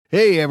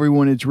Hey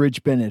everyone, it's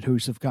Rich Bennett,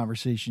 host of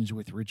Conversations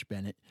with Rich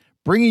Bennett,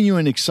 bringing you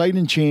an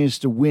exciting chance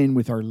to win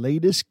with our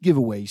latest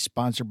giveaway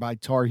sponsored by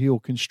Tar Heel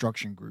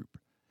Construction Group.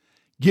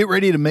 Get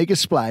ready to make a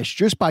splash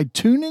just by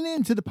tuning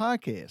in to the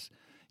podcast.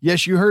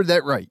 Yes, you heard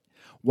that right.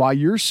 While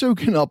you're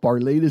soaking up our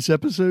latest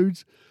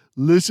episodes,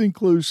 listen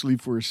closely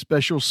for a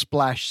special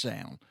splash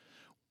sound.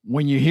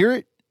 When you hear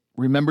it,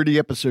 remember the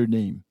episode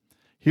name.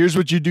 Here's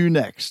what you do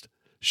next.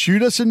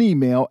 Shoot us an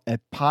email at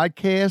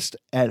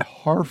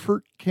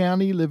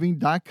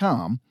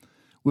podcast@harfordcountyliving.com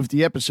with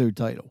the episode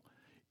title.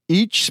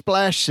 Each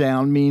splash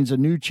sound means a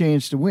new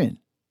chance to win.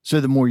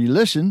 So the more you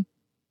listen,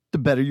 the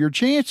better your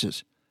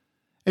chances.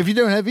 If you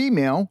don't have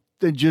email,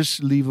 then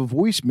just leave a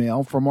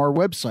voicemail from our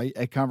website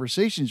at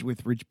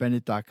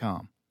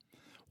conversationswithrichbennett.com.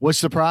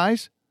 What's the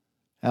prize?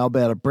 How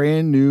about a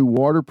brand new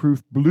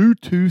waterproof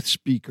Bluetooth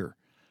speaker?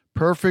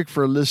 Perfect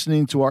for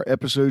listening to our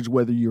episodes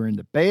whether you're in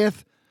the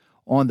bath,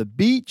 on the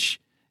beach,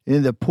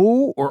 in the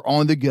pool, or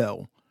on the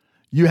go.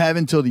 You have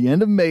until the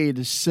end of May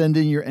to send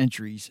in your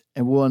entries,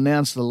 and we'll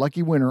announce the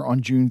lucky winner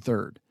on June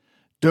 3rd.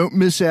 Don't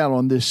miss out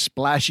on this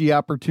splashy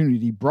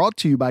opportunity brought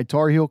to you by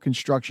Tar Heel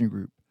Construction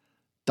Group.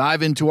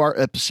 Dive into our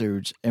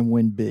episodes and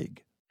win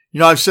big. You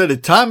know, I've said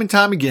it time and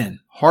time again.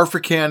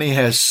 Harford County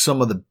has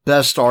some of the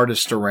best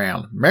artists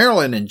around.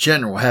 Maryland in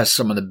general has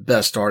some of the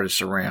best artists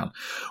around.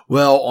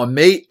 Well, on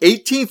May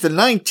 18th and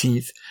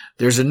 19th,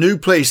 there's a new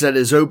place that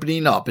is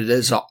opening up. It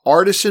is an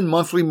artisan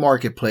monthly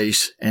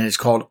marketplace, and it's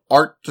called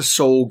Art to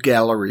Soul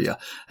Galleria.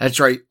 That's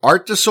right,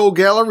 Art to Soul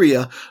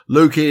Galleria,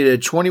 located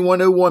at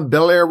 2101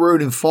 Bel Air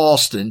Road in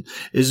Fallston,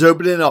 is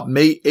opening up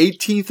May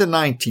 18th and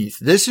 19th.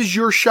 This is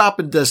your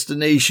shopping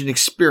destination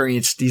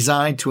experience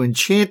designed to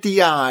enchant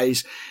the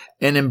eyes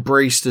and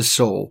embrace the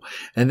soul.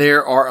 And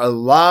there are a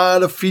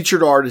lot of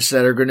featured artists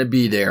that are going to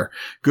be there.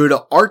 Go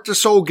to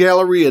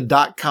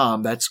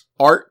arttosoulgalleria.com. That's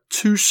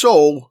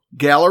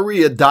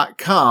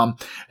arttosoulgalleria.com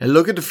and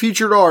look at the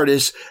featured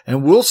artists,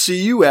 and we'll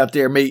see you out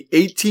there May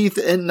 18th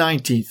and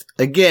 19th.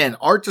 Again,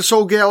 Art to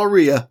Soul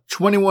Galleria,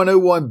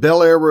 2101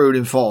 Bel Air Road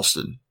in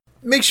Fallston.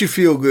 It makes you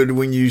feel good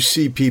when you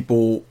see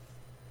people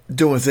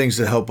doing things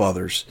to help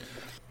others.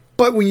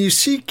 But when you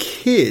see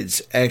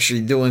kids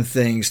actually doing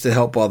things to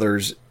help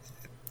others,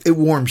 it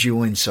warms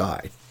you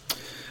inside.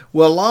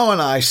 Well, Lau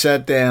and I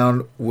sat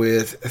down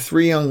with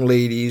three young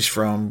ladies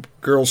from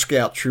Girl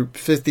Scout Troop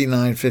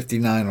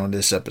 5959 on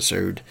this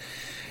episode,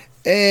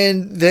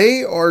 and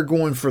they are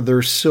going for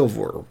their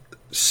silver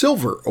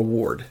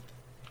award.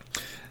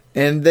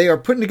 And they are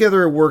putting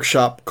together a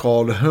workshop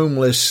called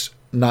Homeless,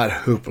 Not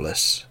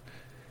Hopeless.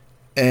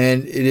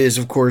 And it is,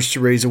 of course, to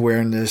raise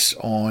awareness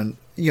on,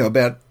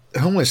 about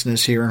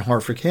homelessness here in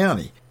Harford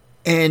County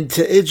and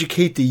to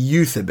educate the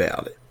youth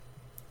about it.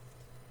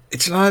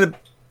 It's not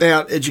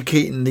about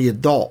educating the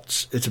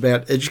adults. It's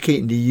about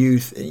educating the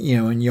youth,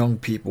 and young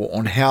people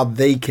on how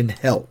they can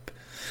help.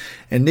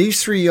 And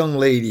these three young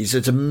ladies,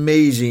 it's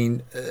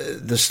amazing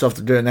the stuff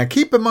they're doing. Now,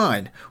 keep in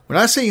mind, when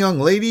I say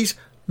young ladies,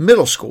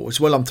 middle school is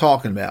what I'm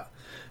talking about.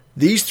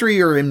 These three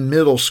are in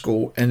middle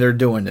school, and they're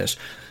doing this.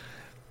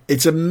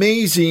 It's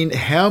amazing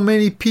how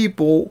many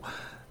people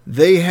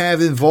they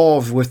have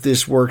involved with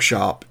this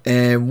workshop.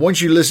 And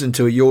once you listen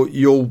to it,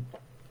 you'll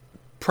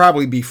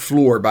probably be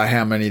floored by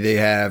how many they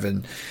have,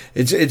 and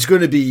it's going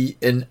to be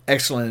an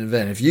excellent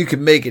event. If you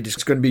can make it,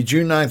 it's going to be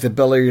June 9th at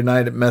Bel Air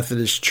United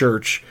Methodist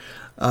Church.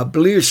 I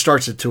believe it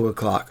starts at 2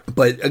 o'clock.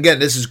 But again,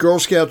 this is Girl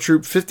Scout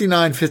Troop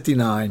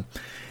 5959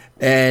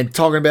 and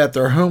talking about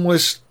their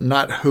Homeless,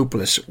 Not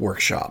Hopeless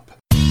workshop.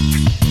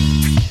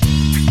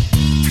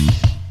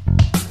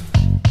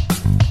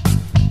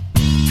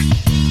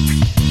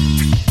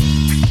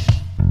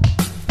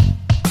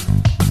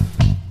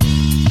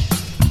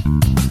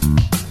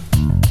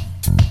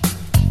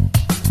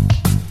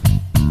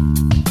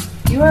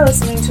 You are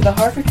listening to the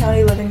Harford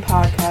County Living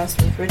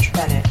Podcast with Rich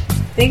Bennett.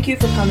 Thank you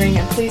for coming,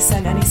 and please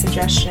send any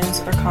suggestions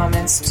or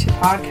comments to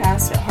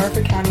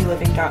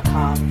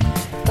podcast@harfordcountyliving.com.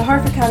 The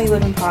Harford County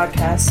Living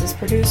Podcast is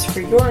produced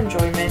for your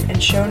enjoyment,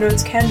 and show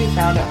notes can be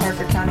found at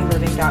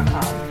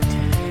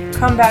harfordcountyliving.com.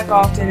 Come back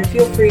often and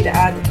feel free to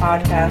add the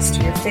podcast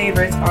to your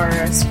favorites,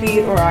 RSS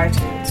feed, or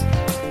iTunes.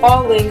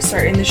 All links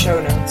are in the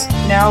show notes.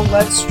 Now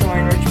let's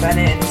join Rich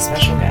Bennett and his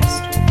special guest.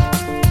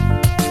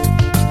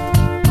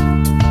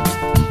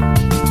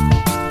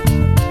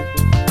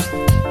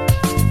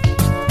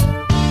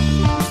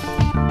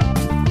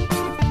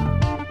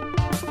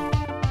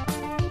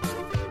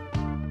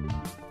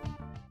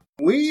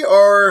 We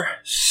are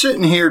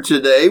sitting here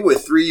today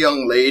with three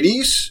young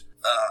ladies,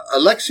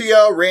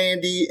 Alexia,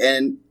 Randy,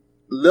 and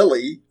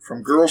Lily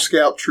from Girl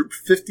Scout Troop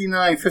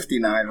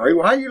 5959, right?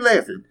 Well, how are you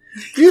laughing?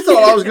 You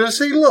thought I was going to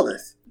say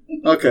Lilith.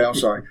 Okay, I'm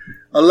sorry.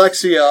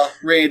 Alexia,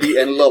 Randy,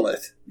 and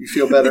Lilith. You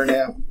feel better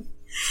now?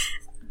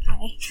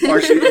 Hi.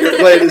 Aren't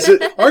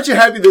you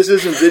happy this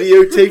isn't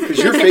videotaped? Because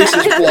your face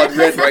is blood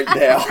red right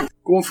now.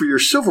 Going for your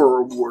silver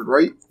award,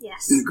 right?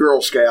 Yes. In Girl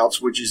Scouts,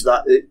 which is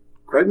not...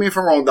 Correct me if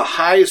I'm wrong, the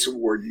highest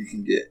award you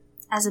can get.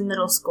 As a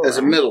middle schooler. As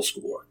a middle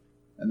schooler.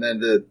 And then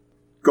the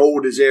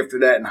gold is after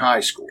that in high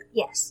school.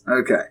 Yes.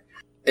 Okay.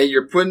 And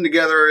you're putting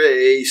together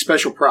a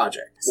special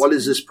project. What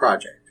is this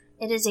project?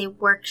 It is a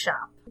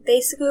workshop.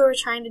 Basically, what we're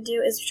trying to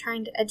do is we're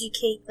trying to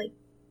educate like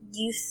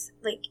youth,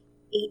 like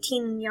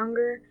 18 and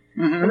younger,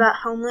 about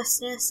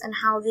homelessness and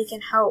how they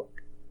can help.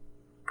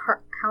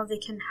 How they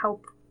can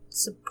help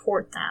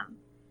support them.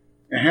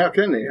 And how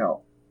can they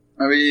help?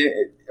 I mean,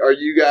 how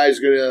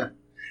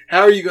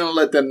are you gonna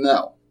let them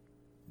know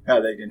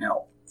how they can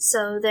help?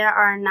 So there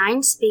are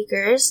 9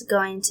 speakers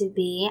going to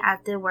be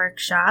at the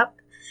workshop.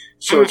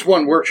 So it's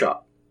one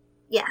workshop.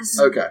 Yes.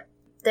 Okay.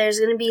 There's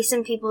going to be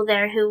some people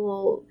there who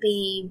will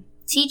be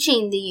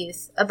teaching the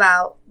youth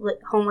about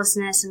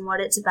homelessness and what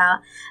it's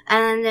about.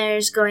 And then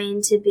there's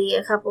going to be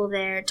a couple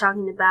there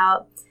talking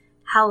about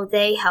how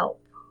they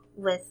help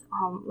with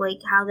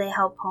how they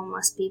help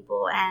homeless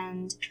people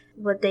and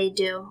what they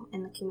do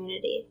in the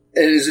community.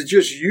 And is it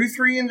just you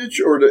 3 in the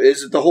or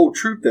is it the whole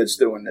troop that's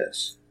doing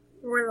this?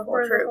 We're the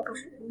whole troop.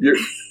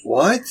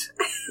 What?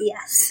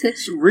 Yes.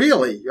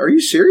 Really? Are you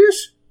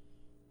serious?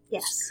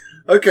 Yes.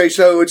 Okay,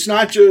 so it's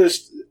not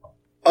just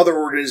other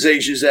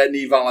organizations that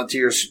need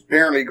volunteers.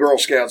 Apparently Girl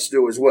Scouts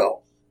do as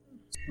well.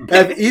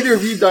 Have either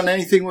of you done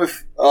anything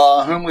with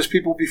homeless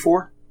people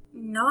before?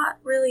 Not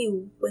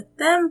really with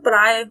them,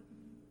 but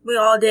we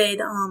all did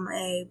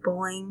a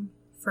bowling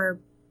for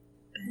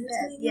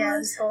beds.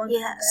 Yes.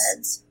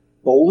 Beds.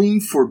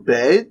 Bowling for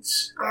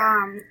beds?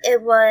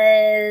 It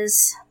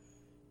was...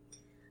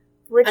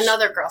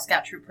 Another Girl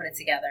Scout troop put it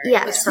together.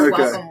 Yes. It was for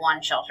Okay. Welcome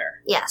One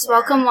shelter. Yes,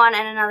 Welcome One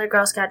and another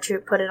Girl Scout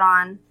troop put it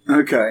on.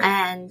 Okay.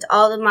 And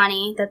all the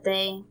money that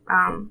they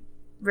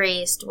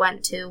raised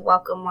went to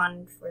Welcome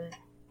One for the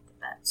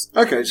beds.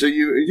 Okay, so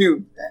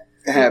you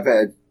have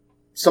had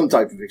some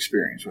type of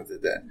experience with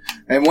it then.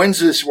 And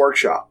when's this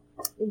workshop?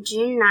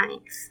 June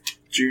 9th.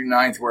 June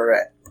 9th, where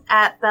at?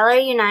 At Bel Air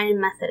United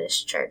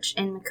Methodist Church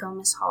in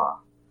McComas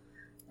Hall.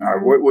 All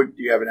right, what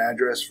do you have an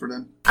address for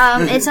them?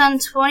 It's on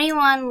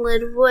 21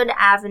 Lidwood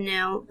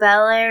Avenue,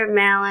 Bel Air,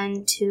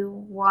 Maryland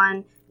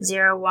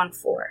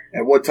 21014.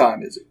 And what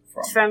time is it from?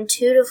 It's from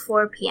 2 to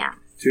 4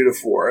 p.m. 2 to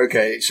 4.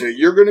 Okay, so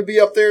you're going to be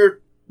up there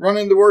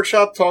running the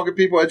workshop, talking to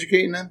people,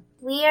 educating them?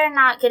 We are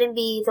not going to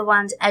be the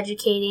ones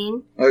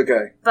educating,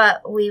 Okay.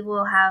 but we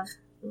will have,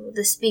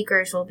 the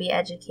speakers will be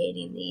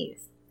educating the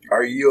youth.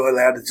 Are you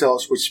allowed to tell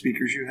us what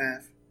speakers you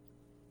have?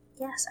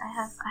 Yes, I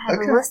have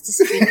Okay. a list of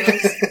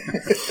speakers.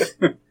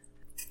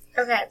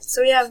 Okay,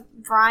 so we have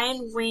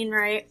Brian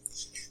Wainwright,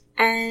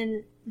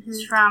 and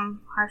He's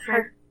from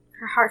Hartford.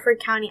 Hartford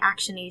County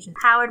Action Agent.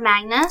 Howard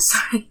Magnus.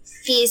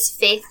 He's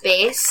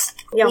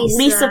faith-based. Yeah,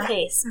 Lisa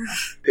Pace.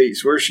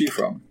 Pace, where's she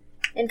from?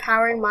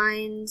 Empowered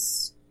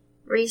Minds.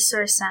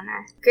 Resource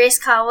Center. Grace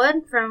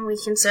Colwood from We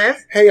Can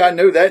Serve. Hey, I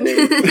know that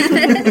name.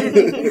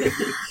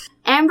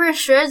 Amber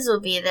Shreds will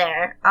be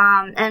there.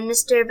 And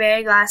Mr.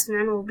 Barry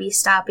Glassman will be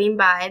stopping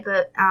by,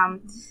 but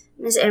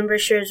Ms. Amber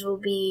Shreds will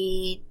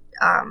be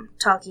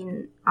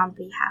talking on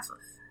behalf of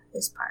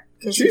this part.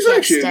 She's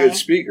actually a good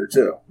speaker,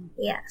 too.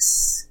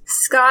 Yes.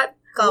 Scott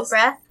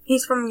Galbraith.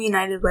 He's from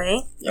United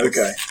Way. Yes.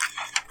 Okay.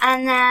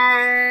 And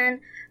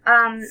then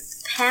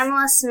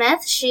Pamela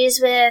Smith,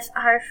 she's with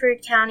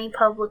Hartford County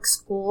Public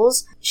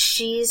Schools.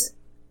 She's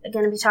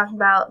going to be talking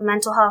about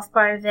mental health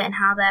part of it and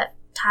how that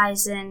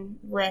ties in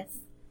with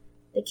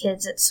the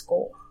kids at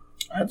school.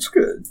 That's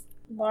good.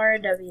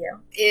 Laura W.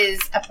 Is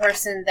a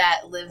person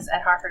that lives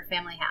at Hartford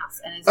Family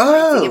House and is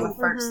going to give a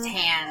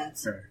first-hand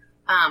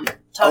talk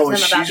to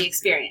them about the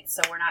experience.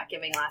 So we're not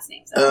giving last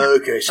names.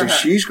 Okay, so For her.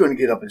 she's going to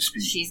get up and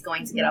speak. She's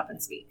going to get up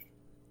and speak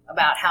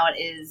about how it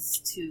is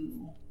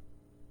to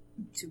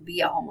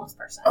be a homeless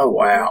person. Oh,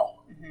 wow.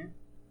 Mm-hmm.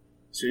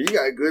 So you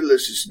got a good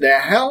list. Now,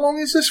 how long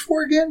is this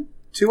for again?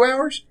 2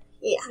 hours?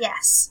 Yeah.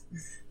 Yes.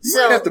 You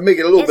might have to make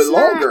it a little bit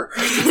longer.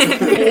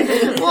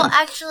 Well,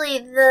 actually,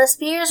 the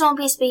speakers won't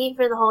be speaking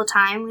for the whole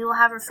time. We will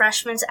have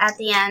refreshments at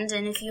the end,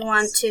 and if you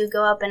want to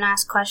go up and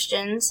ask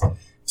questions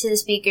to the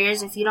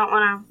speakers, if you don't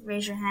want to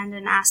raise your hand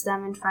and ask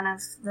them in front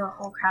of the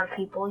whole crowd of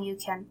people, you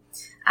can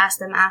ask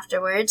them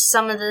afterwards.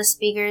 Some of the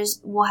speakers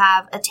will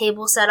have a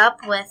table set up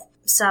with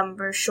some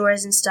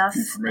brochures and stuff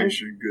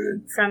Information,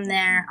 good. from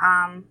their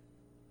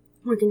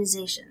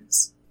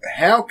organizations.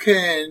 How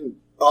can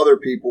other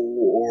people,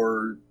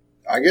 or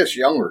I guess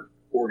younger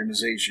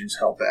organizations,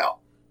 help out?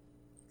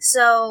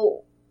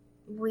 So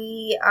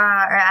we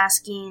are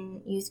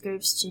asking youth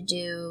groups to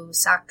do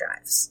sock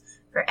drives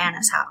for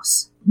Anna's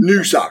house.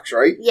 New socks,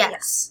 right?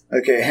 Yes.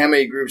 Okay, how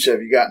many groups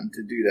have you gotten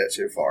to do that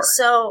so far?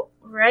 So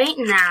right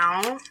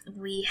now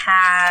we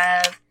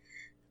have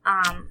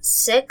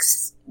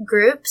 6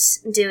 groups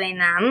doing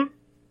them.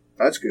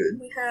 That's good.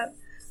 We have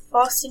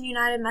Boston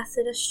United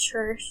Methodist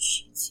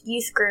Church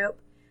youth group.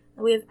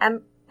 We have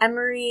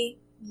Emory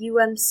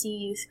UMC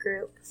youth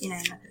group.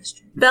 United Methodist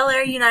Church. Bel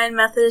Air United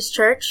Methodist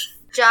Church.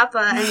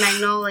 Joppa and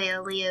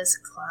Magnolia Leah's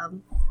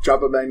Club.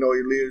 Chopper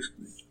Magnolia Leaves.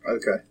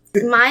 Okay.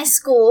 My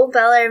school,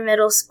 Bel Air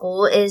Middle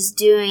School, is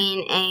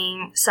doing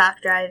a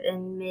sock drive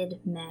in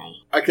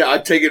mid-May. I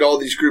take it all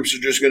these groups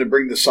are just going to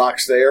bring the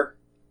socks there?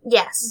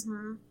 Yes.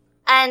 Mm-hmm.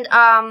 And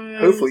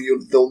hopefully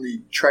they'll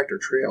need tractor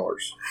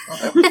trailers. Oh,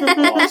 that would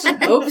be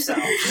awesome. Hope so.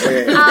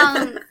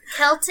 Yeah.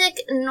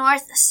 Celtic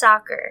North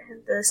Soccer,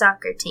 the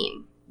soccer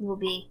team, will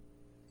be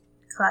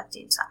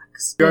collecting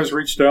socks. You guys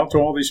reached out to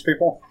all these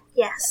people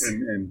Yes.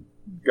 and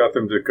got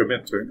them to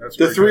commit to it. That's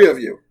The very three good. of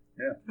you.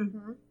 Yeah.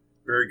 Mm-hmm.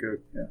 Very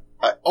good.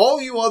 Yeah.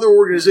 All you other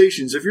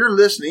organizations, if you're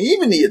listening,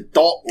 even the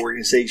adult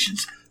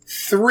organizations,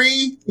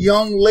 3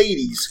 young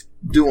ladies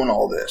doing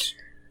all this.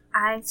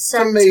 I've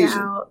sent amazing.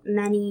 out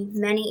many,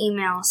 many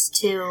emails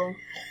to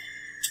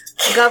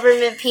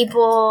government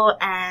people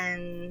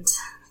and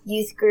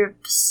youth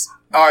groups.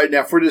 All right,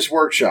 now for this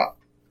workshop,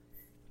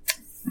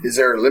 is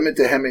there a limit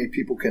to how many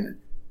people can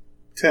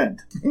attend?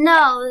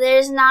 No,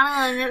 there's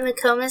not a limit.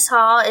 McComas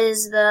Hall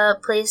is the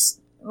place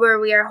where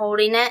we are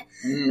holding it.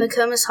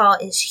 McComas Hall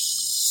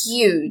is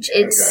huge.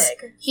 It's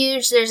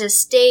huge. There's a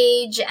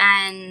stage,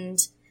 and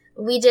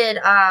we did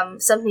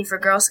something for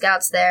Girl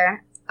Scouts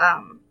there.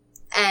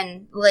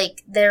 And,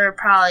 like, there were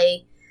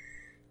probably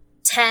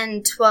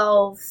 10,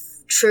 12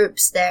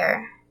 troops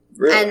there.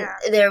 Really? And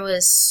there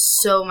was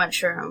so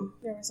much room.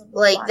 There was a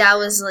Like, lot. that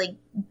was, like,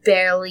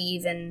 barely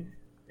even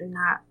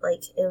not,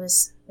 like, it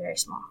was very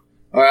small.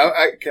 All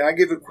right, can I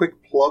give a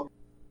quick plug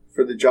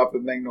for the Joppa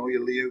Magnolia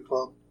Leo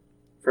Club?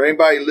 For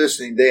anybody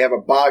listening, they have a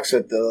box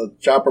at the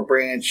Joppa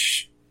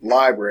Branch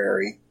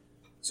Library.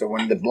 So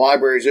when the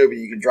library's open,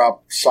 you can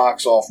drop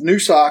socks off, new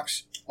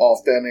socks,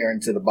 off down there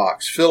into the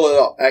box. Fill it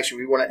up. Actually,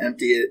 we want to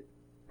empty it.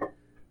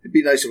 It'd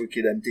be nice if we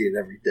could empty it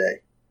every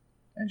day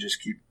and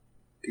just keep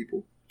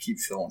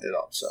filling it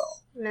up. So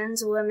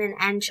Men's, women,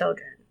 and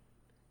children.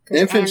 'Cause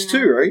infants Anna-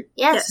 too, right?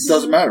 Yes. It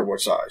doesn't matter what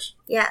size.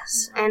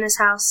 Yes. Anna's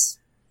house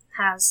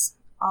has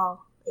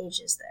all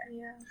ages there.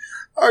 Yeah.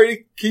 All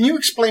right, can you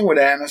explain what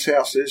Anna's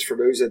house is for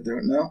those that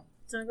don't know?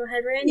 Do you want to go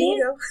ahead, Randy?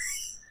 You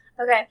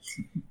go. Okay.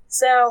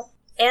 So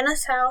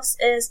Anna's house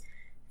is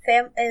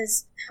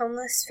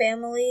homeless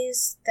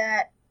families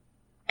that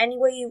any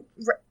way you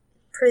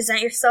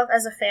present yourself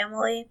as a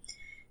family.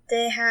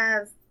 They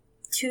have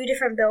 2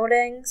 different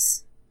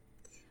buildings.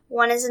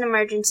 One is an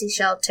emergency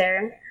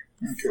shelter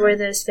Okay. for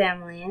those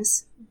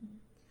families,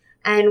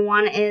 and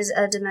one is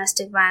a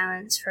domestic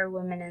violence for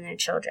women and their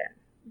children.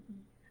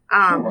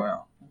 Oh,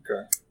 wow.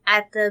 Okay.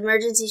 At the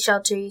emergency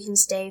shelter, you can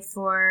stay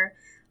for,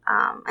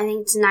 I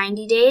think it's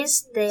 90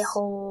 days. They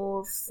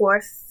hold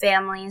 4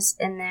 families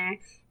in there.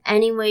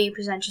 Any way you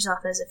present yourself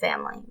as a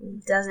family.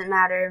 It doesn't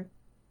matter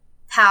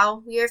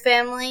how you're a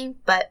family,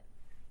 but...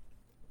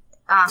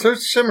 So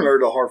it's similar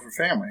to Hartford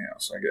Family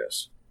House, I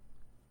guess,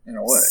 in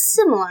a way.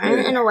 Similar,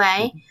 Yeah. in a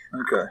way.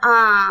 Okay.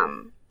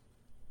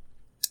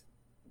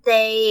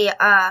 They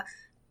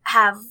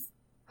have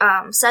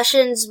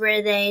sessions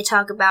where they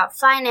talk about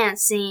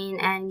financing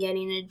and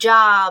getting a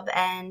job,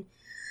 and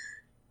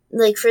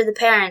like for the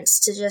parents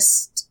to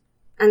just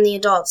and the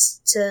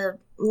adults to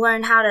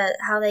learn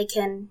how they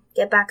can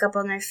get back up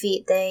on their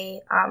feet.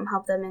 They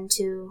help them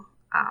into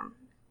a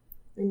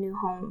new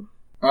home.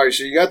 All right,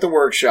 so you got the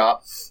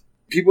workshop.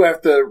 People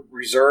have to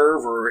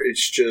reserve, or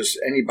it's just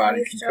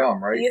anybody can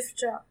come, right? You have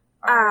to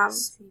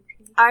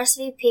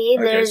RSVP.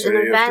 There's so an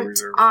you have to event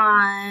reserve.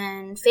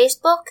 on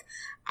Facebook,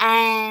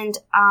 and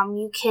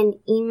you can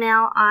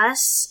email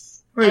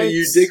us. Wait,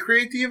 you It's- did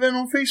create the event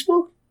on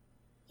Facebook?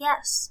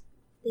 Yes,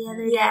 the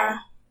other Yeah.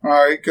 day.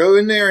 All right, go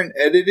in there and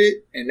edit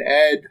it and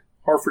add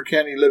Hartford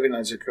County Living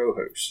as a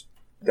co-host.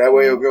 That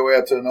way it'll go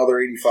out to another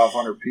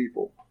 8,500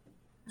 people.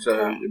 So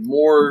Okay.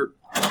 more,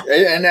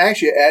 and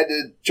actually add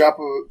the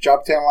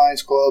Joppatown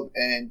Lions Club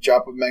and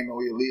Joppa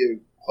Magnolia Leo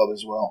Club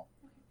as well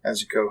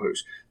as a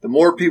co-host. The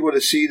more people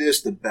to see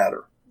this, the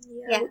better.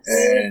 Yes,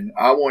 And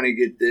I want to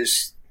get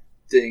this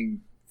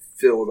thing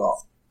filled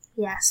up.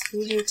 yes,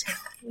 we do too.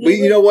 But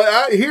you know what?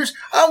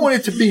 I want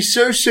it to be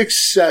so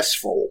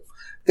successful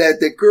that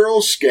the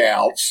Girl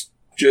Scouts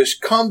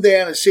just come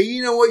down and say,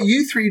 you know what?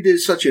 You 3 did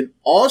such an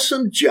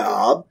awesome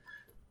job.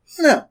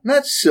 No,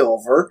 not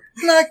silver,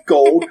 not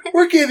gold.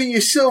 We're giving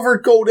you silver,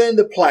 gold, and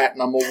the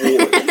platinum award.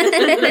 You're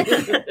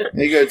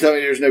going to tell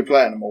me there's no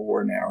platinum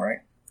award now,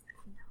 right?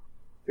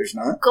 There's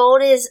not?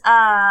 Gold is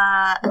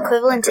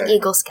equivalent okay. to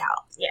Eagle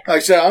Scout. Like I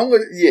said,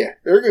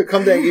 they're going to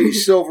come down and give you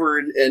silver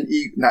and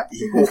not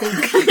eagle.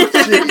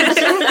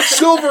 Jeez.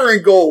 Silver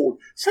and gold.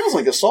 Sounds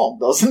like a song,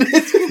 doesn't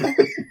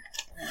it?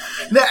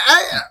 Now,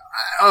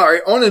 all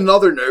right, on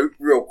another note,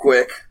 real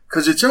quick,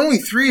 because it's only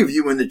 3 of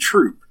you in the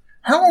troop.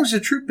 How long has the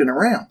troop been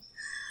around?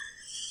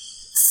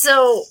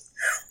 So,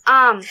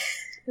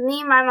 me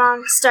and my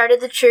mom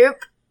started the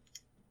troop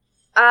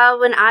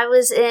when I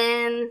was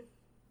in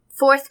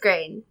 4th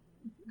grade.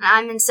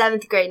 I'm in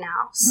 7th grade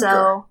now,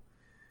 so...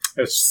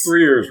 That's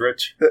 3 years,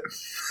 Rich.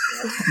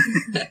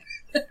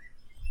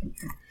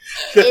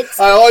 It's-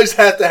 I always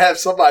have to have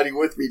somebody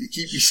with me to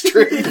keep me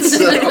straight.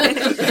 So.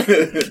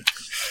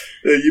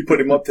 You put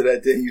him up to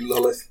that, didn't you,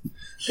 Lilith?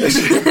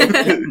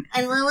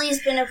 And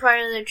Lily's been a part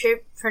of the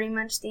troop pretty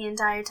much the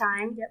entire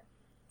time. Yep.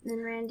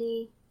 And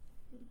Randy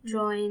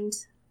joined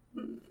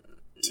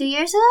 2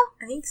 years ago?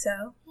 I think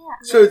so. Yeah.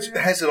 So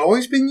has it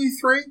always been you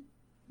 3?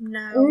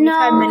 No, we've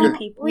had many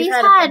people. We've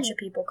had a bunch of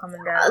people come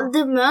and go.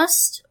 The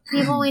most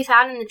people we've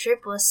had in the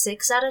trip was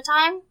 6 at a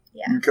time.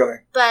 Yeah.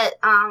 Okay. But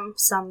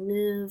some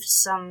moved,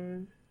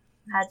 some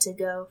had to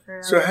go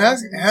for. So how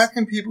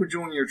can people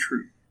join your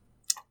troop?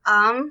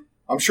 I'm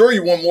sure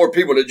you want more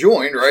people to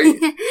join, right?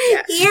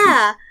 Yes.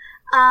 Yeah.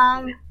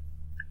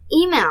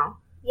 Email.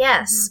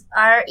 Yes. Mm-hmm.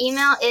 Our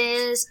email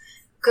is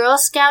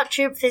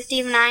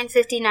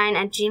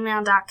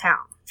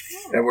girlscouttroop5959@gmail.com.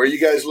 And where are you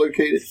guys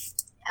located?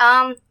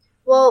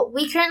 Well,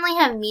 we currently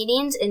have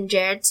meetings in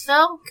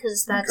Jarrettsville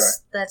because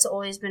that's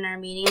always been our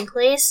meeting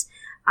place.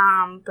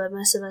 But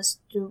most of us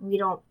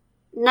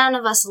none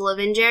of us live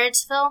in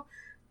Jarrettsville,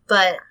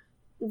 but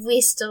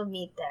we still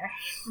meet there.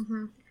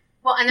 Mm-hmm.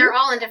 Well, and they're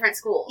all in different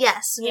schools.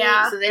 Yes.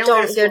 Yeah. So they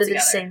don't go to the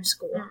same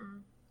school. Mm-hmm.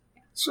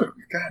 So,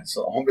 God, it's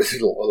almost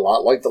a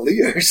lot like the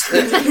Leos.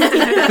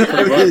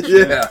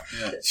 Yeah.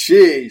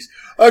 Jeez.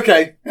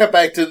 Okay, now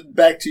back to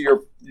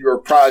your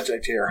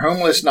project here,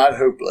 Homeless Not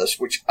Hopeless,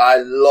 which I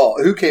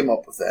love. Who came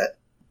up with that?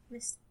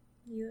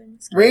 You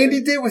and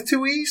Randy did with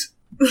 2 E's.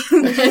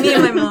 Me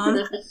and my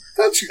mom.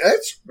 That's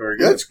very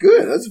good. That's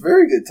good. That's a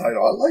very good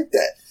title. I like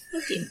that.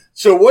 Thank you.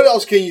 So, what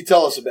else can you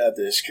tell us about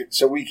this,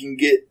 so we can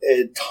get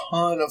a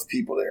ton of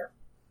people there?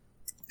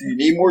 Do you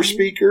need more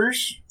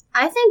speakers?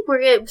 I think we're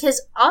good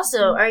because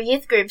also our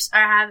youth groups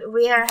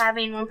we are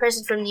having one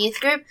person from the youth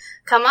group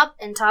come up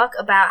and talk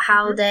about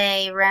how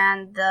they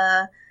ran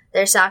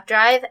their sock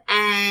drive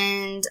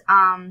and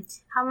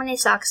how many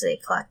socks they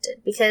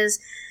collected,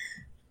 because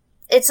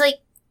it's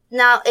like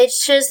now it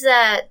shows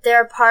that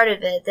they're a part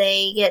of it.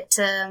 They get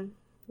to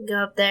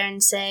go up there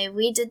and say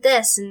we did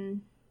this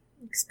and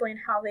explain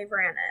how they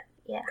ran it.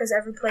 Yeah, because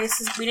every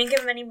place we didn't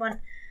give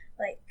anyone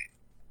like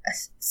a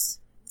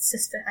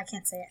I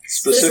can't say it.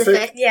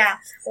 Specific? Yeah.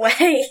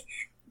 Way.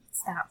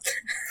 Stop.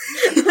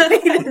 Way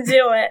to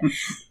do it.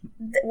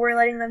 We're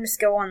letting them just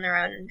go on their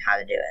own and how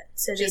to do it.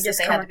 So just they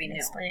just come up and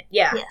explain it.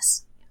 Yeah.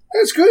 Yes.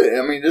 That's good.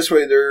 I mean, this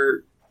way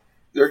they're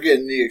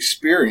getting the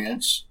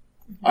experience.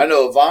 Mm-hmm. I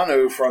know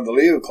Ivano from the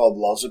Leo Club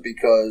loves it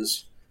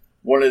because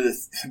one of the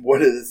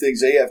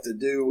things they have to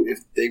do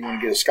if they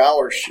want to get a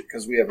scholarship,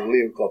 because we have a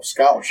Leo Club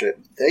scholarship,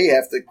 they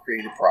have to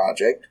create a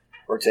project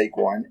or take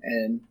one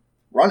and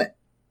run it.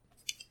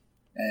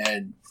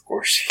 And, of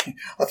course,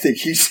 I think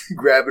he's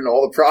grabbing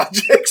all the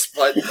projects,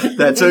 but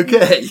that's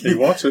okay. He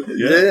wants it.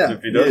 Yeah.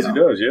 If he does, he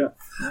does, yeah.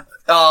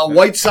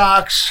 White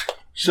socks,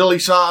 silly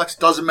socks,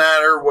 doesn't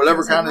matter.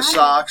 Whatever kind of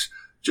socks,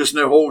 just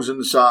no holes in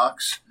the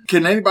socks.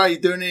 Can anybody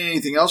donate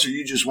anything else, or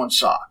you just want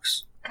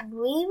socks?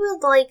 We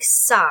would like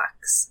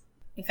socks.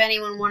 If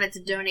anyone wanted to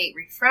donate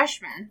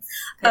refreshments,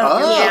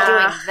 yeah,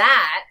 doing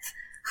that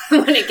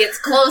when it gets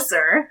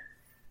closer.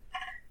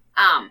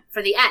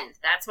 For the end.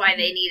 That's why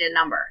they need a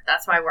number.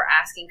 That's why we're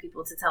asking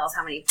people to tell us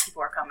how many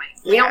people are coming.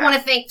 We don't want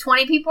to think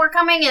 20 people are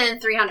coming and then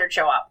 300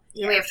 show up.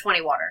 Yeah. We have 20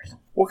 waters.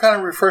 What kind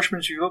of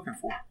refreshments are you looking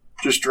for?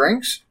 Just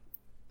drinks?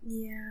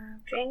 Yeah.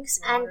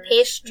 Drinks and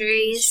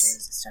pastries.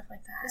 And stuff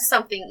like that.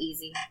 Something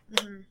easy.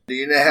 Mm-hmm. Do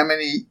you know how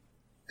many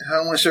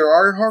homeless there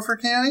are in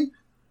Harford County?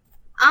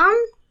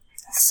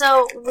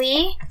 So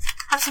we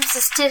have some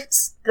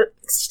statistics.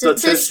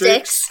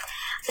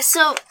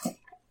 So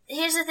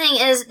here's the thing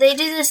is they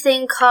do this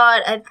thing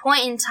called a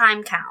point in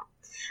time count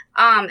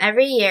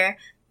every year,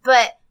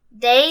 but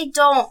they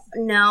don't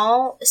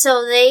know.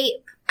 So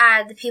they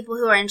add the people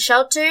who are in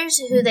shelters,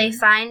 who they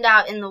find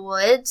out in the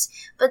woods,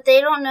 but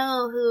they don't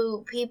know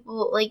who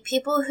people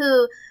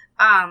who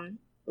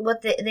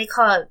what they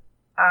call it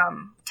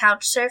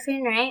couch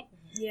surfing, right?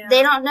 Yeah.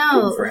 They don't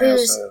know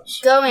who's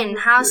going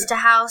house to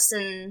house,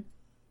 and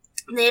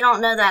they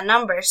don't know that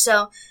number.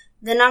 So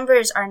the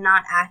numbers are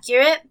not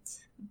accurate.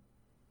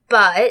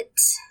 But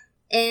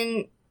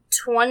in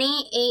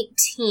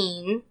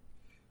 2018,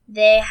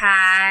 they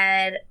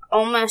had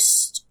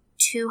almost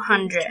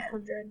 200.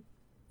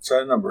 So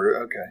that number,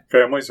 okay.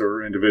 Families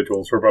or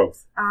individuals or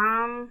both?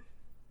 I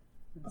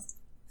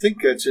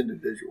think that's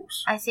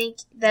individuals. I think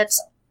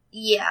that's,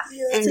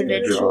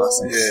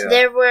 individuals. Yeah.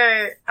 There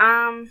were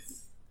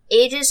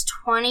ages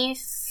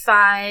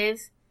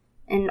 25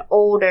 and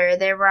older,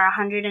 there were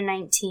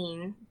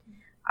 119.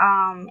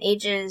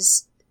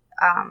 Ages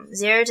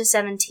 0 to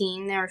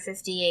 17, there were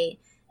 58,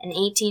 and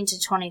 18 to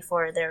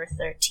 24, there were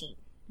 13.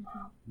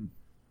 Wow.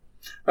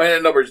 I mean,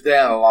 that number's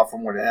down a lot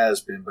from what it has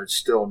been, but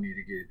still need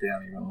to get it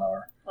down even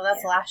lower. Well,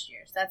 that's last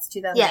year's. That's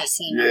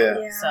 2018.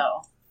 Yes.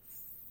 Yeah.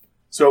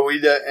 So we,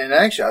 and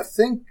actually, I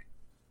think,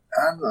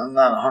 I'm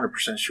not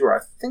 100% sure. I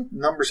think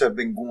numbers have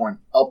been going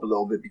up a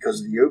little bit because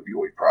of the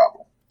opioid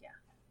problem.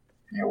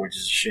 Yeah. Which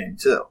is a shame,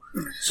 too.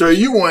 So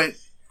you want,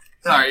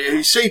 all right,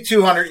 you say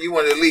 200, you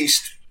want at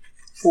least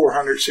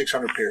 400,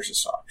 600 pairs of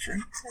socks, right?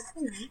 That's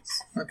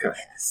nice. Okay.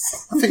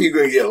 Yes. I think you're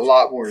going to get a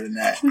lot more than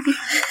that.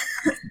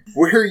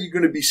 Where are you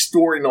going to be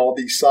storing all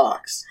these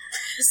socks?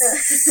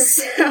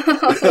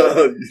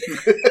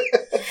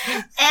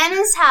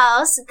 Anna's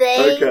house,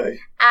 they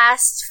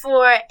asked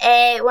for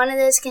one of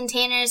those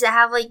containers that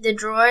have like the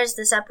drawers,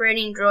 the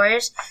separating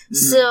drawers. Mm-hmm.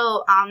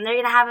 So they're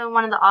going to have in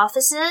one of the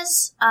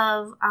offices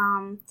of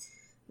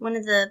one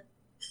of the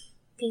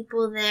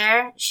people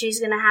there. She's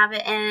going to have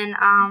it in,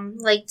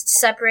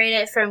 separate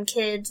it from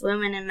kids,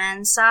 women, and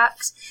men's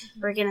socks.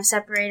 We're going to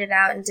separate it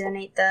out and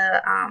donate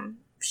the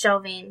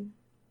shelving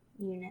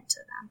unit to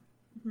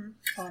them.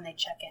 Oh, when they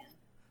check in.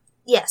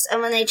 Yes,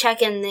 and when they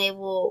check in, they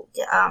will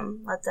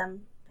let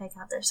them pick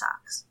out their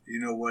socks. You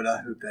know what? I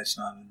hope that's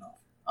not enough.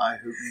 I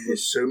hope you get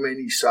so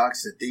many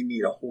socks that they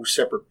need a whole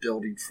separate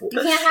building for.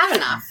 You can't have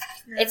enough.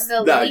 It's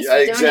the least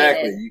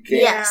exactly. donated. You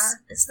can't. Yes,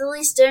 it's the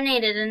least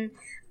donated, and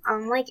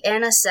like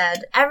Anna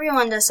said,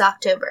 everyone does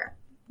Socktober.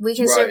 We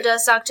Can Serve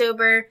does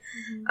Socktober.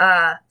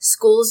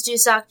 Schools do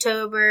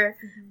Socktober,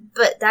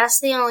 but that's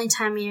the only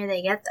time of year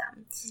they get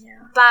them.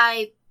 Yeah.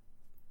 By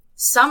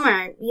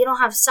summer, you don't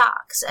have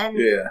socks, and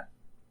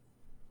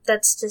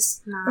that's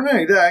just not.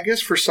 I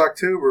guess for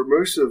Socktober,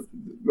 most of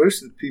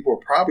the people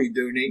are probably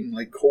donating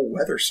like cold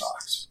weather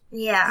socks.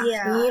 Yeah,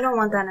 you don't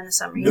want that in the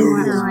summer. You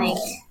want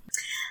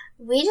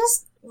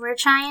we're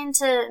trying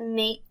to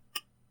make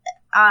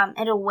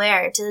it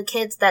aware to the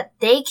kids that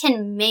they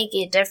can make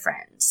a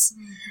difference.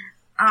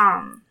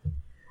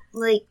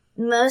 Like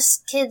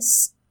most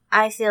kids,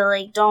 I feel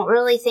like don't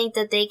really think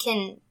that they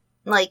can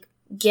like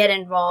get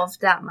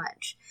involved that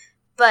much,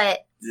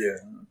 but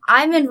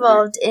I'm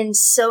involved in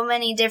so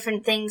many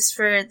different things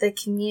for the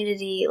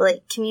community,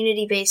 like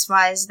community-based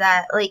wise,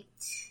 that like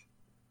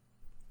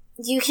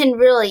you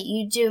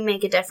do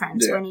make a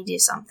difference when you do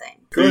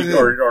something.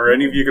 Are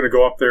any of you going to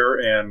go up there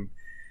and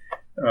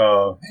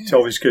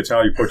tell these kids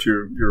how you put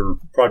your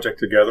project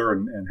together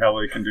and how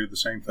they can do the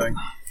same thing?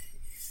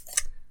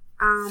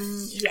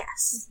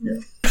 Yes. Yeah.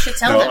 You should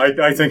tell them.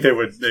 I think they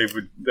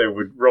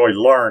would really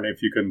learn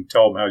if you can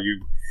tell them how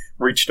you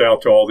reached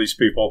out to all these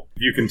people.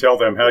 You can tell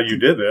them how you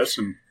did this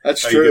and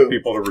that's how true. you get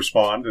people to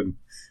respond, and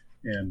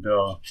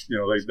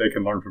they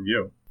can learn from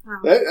you.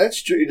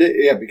 That's true.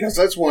 Yeah, because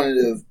that's one of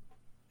the.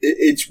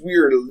 It's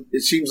weird.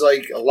 It seems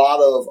like a lot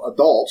of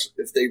adults,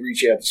 if they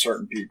reach out to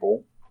certain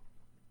people,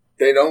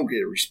 they don't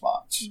get a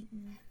response.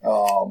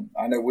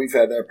 I know we've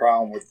had that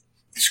problem with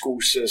the school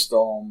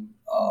system.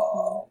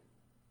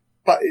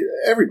 But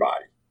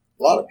everybody,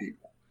 a lot of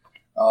people.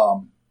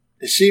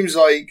 It seems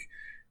like.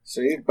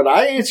 See, but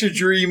I answered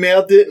your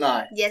email, didn't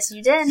I? Yes,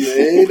 you did.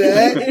 See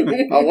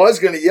that? I was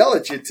going to yell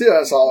at you, too.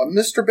 I saw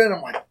Mr. Bennett.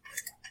 I'm like,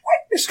 what,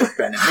 Mr.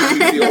 Bennett?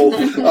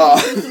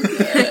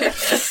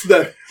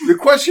 The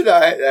question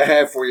I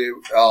have for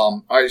you,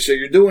 all right, so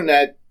you're doing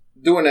that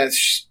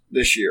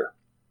this year.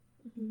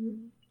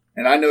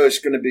 And I know it's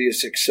going to be a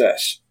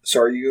success. So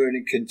are you going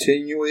to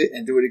continue it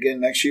and do it again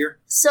next year?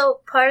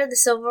 So part of the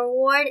Silver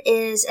Award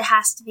is it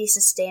has to be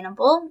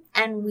sustainable,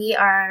 and we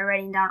are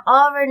writing down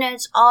all of our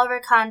notes, all of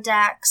our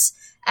contacts,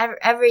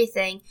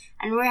 everything,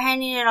 and we're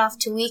handing it off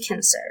to We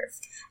Can Serve.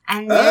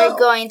 And they're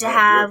going to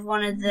have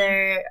one of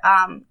their,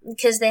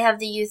 because they have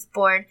the youth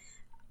board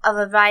of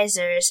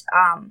advisors,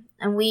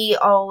 and we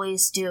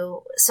always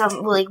do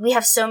some, like, we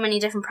have so many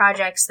different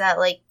projects that,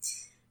 like,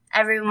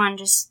 everyone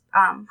just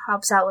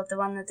helps out with the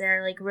one that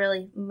they're like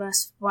really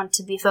most want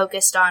to be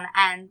focused on,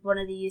 and one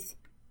of the youth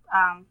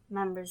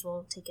members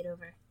will take it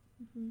over.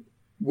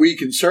 We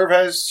Can Serve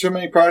has so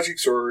many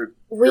projects, or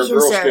your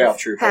Girl Scout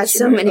troop has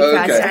so many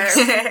projects.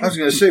 I was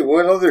going to say,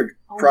 what other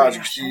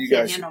projects do you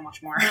guys? I can't handle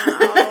much more.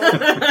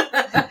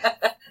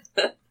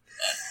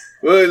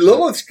 Well,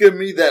 Lilith's giving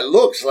me that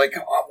looks like,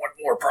 I want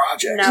more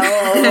projects.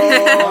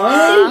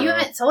 No, you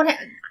haven't told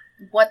him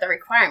what the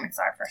requirements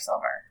are for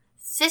silver.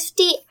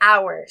 50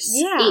 hours.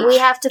 Yeah. We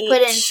have to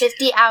put in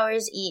 50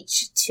 hours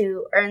each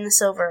to earn the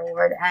Silver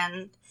Award,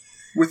 and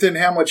within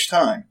how much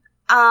time?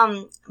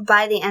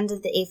 By the end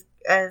of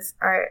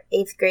our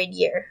 8th grade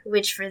year,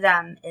 which for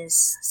them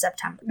is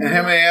September. And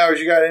how many hours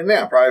you got in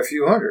now? Probably a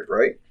few hundred,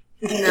 right?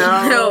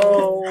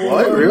 No.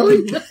 What,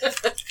 really?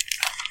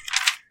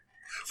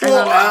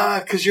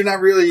 Well, because you're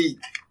not really.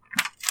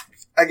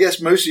 I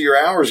guess most of your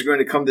hours are going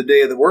to come the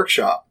day of the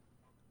workshop.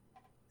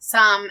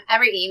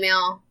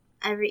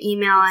 Every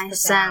email I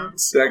sent.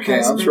 That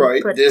counts,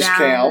 right? This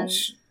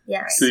counts.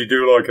 Yes. So you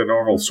do like a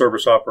normal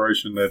service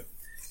operation that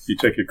you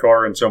take your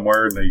car in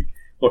somewhere and they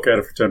look at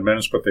it for 10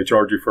 minutes, but they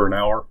charge you for an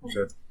hour?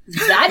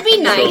 That'd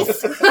be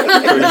nice. So you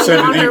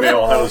send an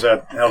email. How does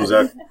that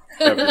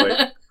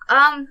calculate?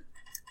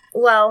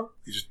 Well,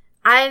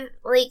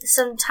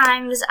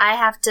 sometimes I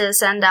have to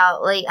send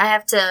out, I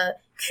have to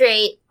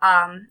create,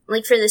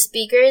 for the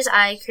speakers,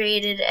 I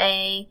created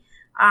a,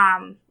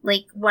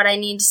 what I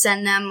need to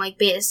send them,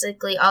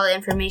 basically all the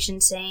information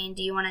saying,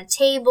 do you want a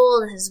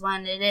table? This is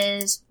when it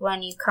is,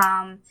 when you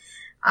come.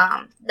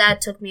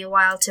 That took me a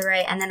while to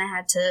write, and then I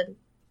had to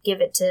give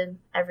it to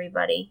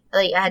everybody.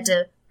 I had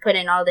to put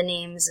in all the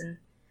names, and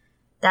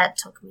that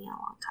took me a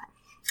long time.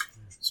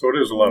 So it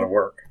is a lot of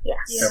work. Yes.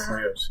 It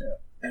definitely is, yeah.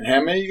 And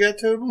how many you got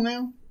total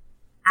now?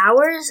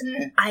 Hours?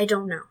 Yeah. I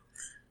don't know.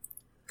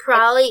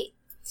 Probably.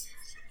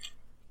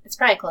 It's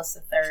probably close to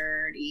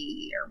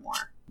 30 or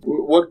more.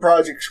 What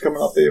project's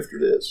coming up after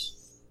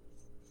this?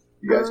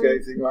 You guys got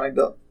anything lined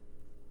up?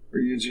 Or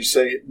you just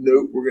say,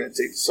 nope, we're going to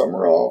take the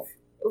summer off?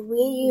 We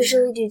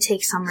usually do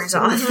take summers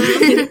off.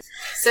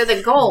 So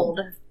the gold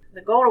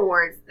the gold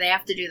awards, they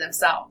have to do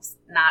themselves,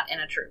 not in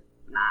a troop.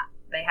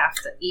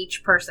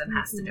 Each person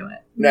has to do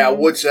it. Now,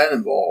 what's that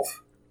involve?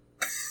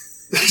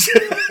 Isn't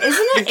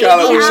it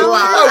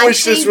I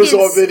wish this was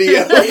on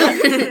video.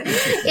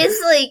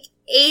 It's like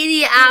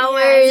 80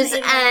 hours,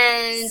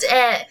 and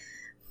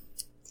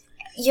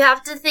you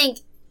have to think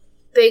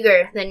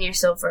bigger than your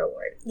silver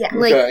award. Yeah.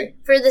 Like, Okay.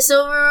 for the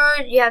silver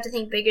award, you have to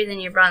think bigger than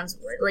your bronze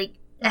award. Like,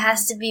 it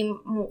has to be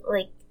more,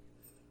 like,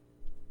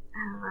 I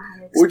don't know how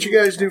to explain. What'd you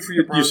guys do for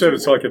your You said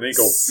it's like an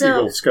Eagle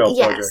Scout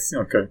yes.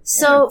 project. Okay.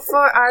 So,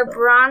 for our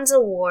bronze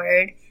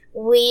award,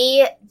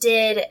 we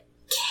did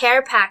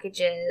care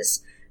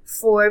packages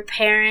for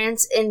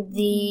parents in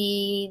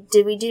the...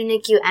 Did we do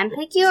NICU and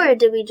PICU, or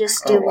did we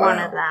just do one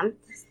of them?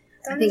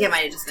 I think it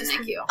might have just been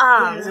NICU.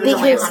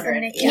 Because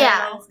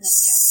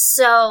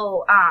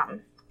so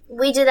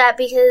we did that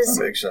because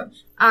That makes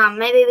sense.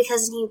 maybe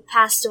because he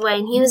passed away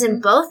and he was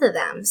in both of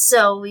them,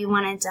 so we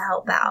wanted to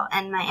help out.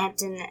 And my aunt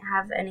didn't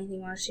have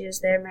anything while she was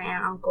there, my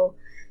aunt and uncle,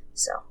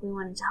 so we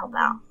wanted to help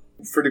out.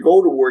 For the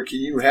Gold Award, can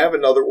you have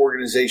another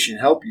organization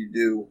help you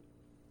do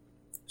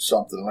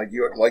something like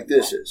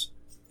this is?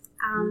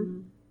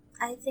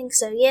 I think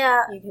so.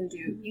 Yeah.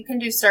 You can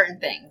do certain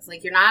things.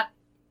 Like, you're not...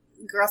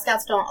 Girl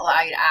Scouts don't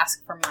allow you to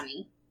ask for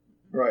money.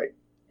 Right.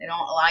 They don't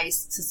allow you to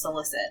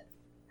solicit.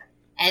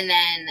 And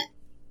then,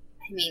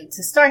 I mean,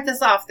 to start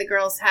this off, the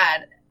girls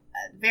had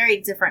a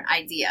very different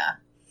idea.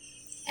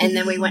 And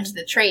then we went to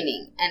the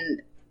training,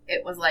 and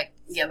it was like,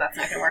 yeah, that's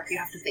not going to work. You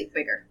have to think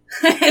bigger.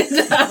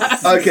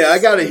 Okay, I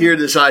got to hear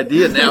this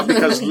idea now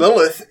because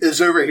Lilith is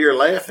over here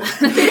laughing.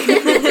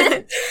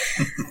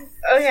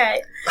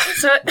 Okay,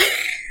 so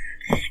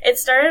it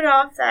started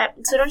off that...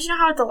 So don't you know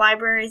how at the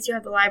libraries you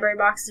have the library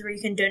boxes where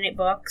you can donate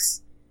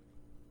books?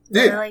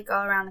 They're Yeah. like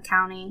all around the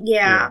county.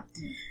 Yeah.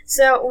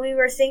 So we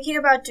were thinking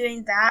about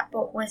doing that,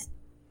 but with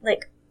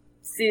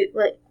food,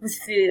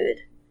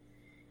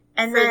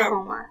 and For the then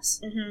homeless.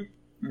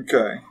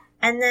 Okay.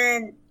 and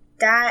then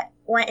that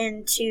went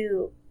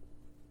into...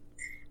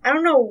 I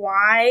don't know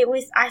why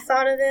I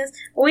thought of this.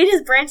 We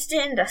just branched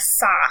it into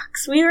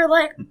socks. We were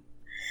like...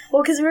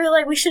 Well, because we were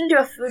like, we shouldn't do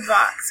a food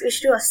box. We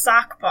should do a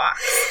sock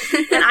box.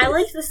 And I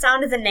liked the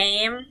sound of the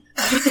name.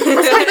 I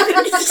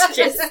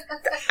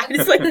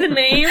just like the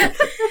name.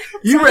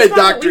 You read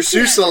Dr.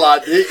 Seuss a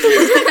lot, didn't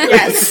you?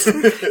 Yes.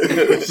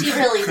 She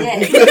really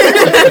did.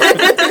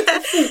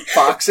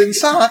 Fox and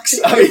socks.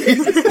 I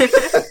mean,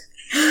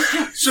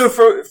 so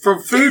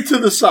from food to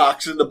the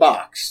socks in the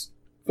box.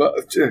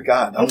 But, dear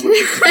God, I'm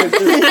looking.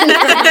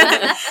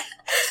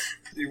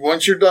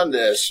 Once you're done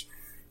this,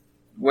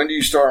 when do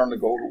you start on the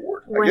Gold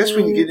Award? I guess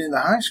when you get into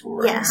high school,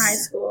 right? Yes. High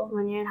school.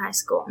 When you're in high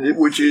school.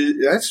 Which is,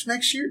 that's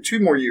next year? 2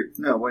 more years.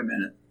 No, wait a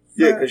minute.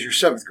 Yeah, because you're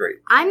 7th grade.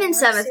 I'm in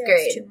 7th It's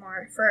grade. 2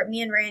 more. For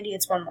me and Randy,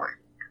 it's 1 more.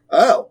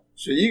 Oh,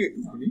 so you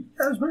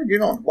guys better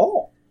get on the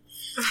ball.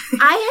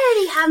 I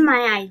already have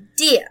my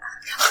idea.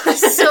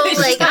 So,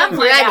 like, I'm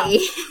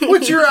ready.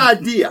 What's your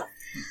idea?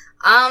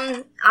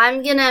 I'm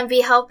gonna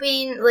be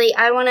helping, like,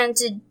 I wanted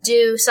to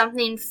do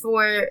something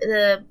for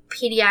the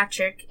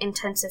pediatric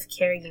intensive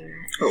care unit.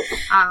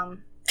 Oh.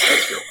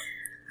 That's good.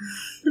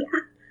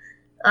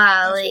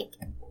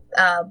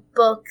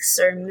 Books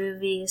or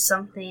movies,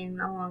 something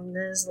along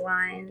those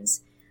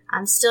lines.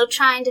 I'm still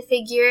trying to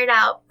figure it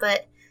out,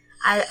 but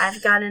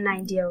I've got an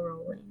idea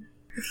rolling.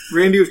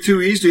 Randy with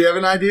 2 E's, do you have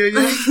an idea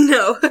yet?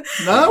 No.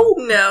 No?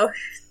 No.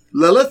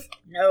 Lilith?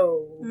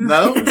 No.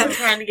 No? I'm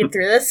trying to get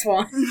through this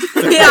one.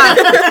 Yeah.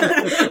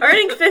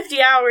 Earning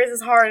 50 hours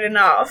is hard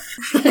enough.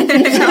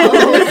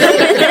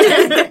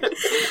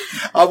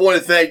 I want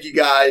to thank you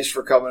guys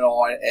for coming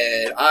on,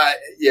 and I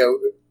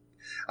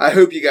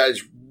hope you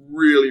guys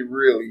really,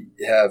 really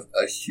have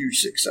a huge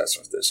success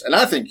with this, and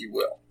I think you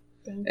will.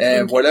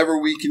 And whatever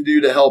we can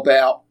do to help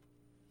out,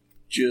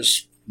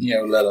 just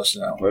let us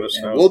know. Let us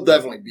know. We'll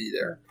definitely be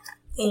there.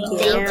 Thank you.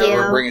 Thank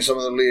We're you. bringing some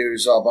of the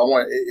Leos up.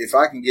 If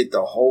I can get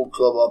the whole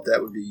club up,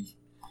 that would be,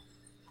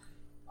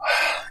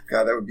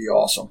 God, that would be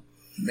awesome.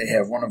 May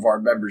have one of our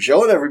members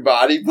yell at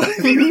everybody, but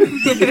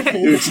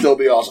it would still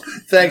be awesome.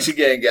 Thanks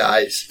again,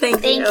 guys.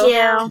 Thank Thank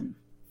you.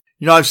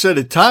 you. I've said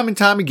it time and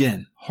time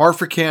again.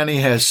 Harford County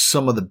has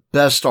some of the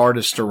best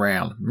artists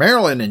around.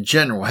 Maryland in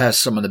general has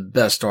some of the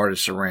best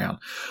artists around.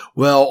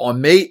 Well,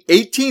 on May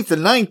 18th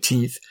and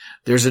 19th,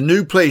 there's a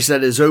new place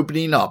that is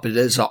opening up. It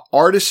is an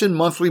artisan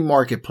monthly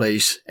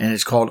marketplace, and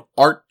it's called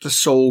Art to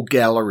Soul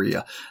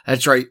Galleria.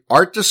 That's right.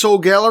 Art to Soul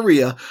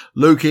Galleria,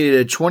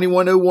 located at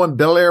 2101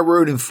 Bel Air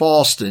Road in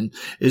Fallston,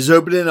 is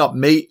opening up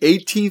May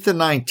 18th and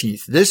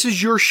 19th. This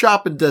is your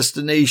shopping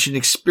destination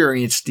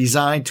experience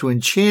designed to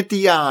enchant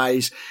the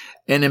eyes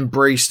and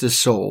embrace the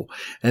soul.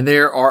 And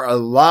there are a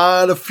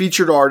lot of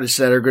featured artists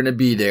that are going to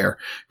be there.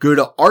 Go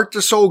to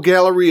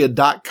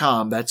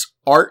art2soulgalleria.com. That's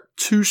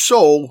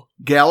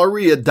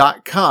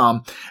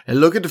art2soulgalleria.com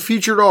and look at the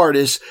featured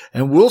artists,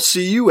 and we'll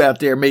see you out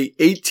there May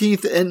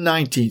 18th and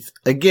 19th.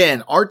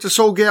 Again, Art to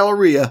Soul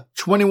Galleria,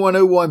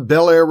 2101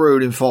 Bel Air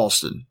Road in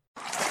Fallston.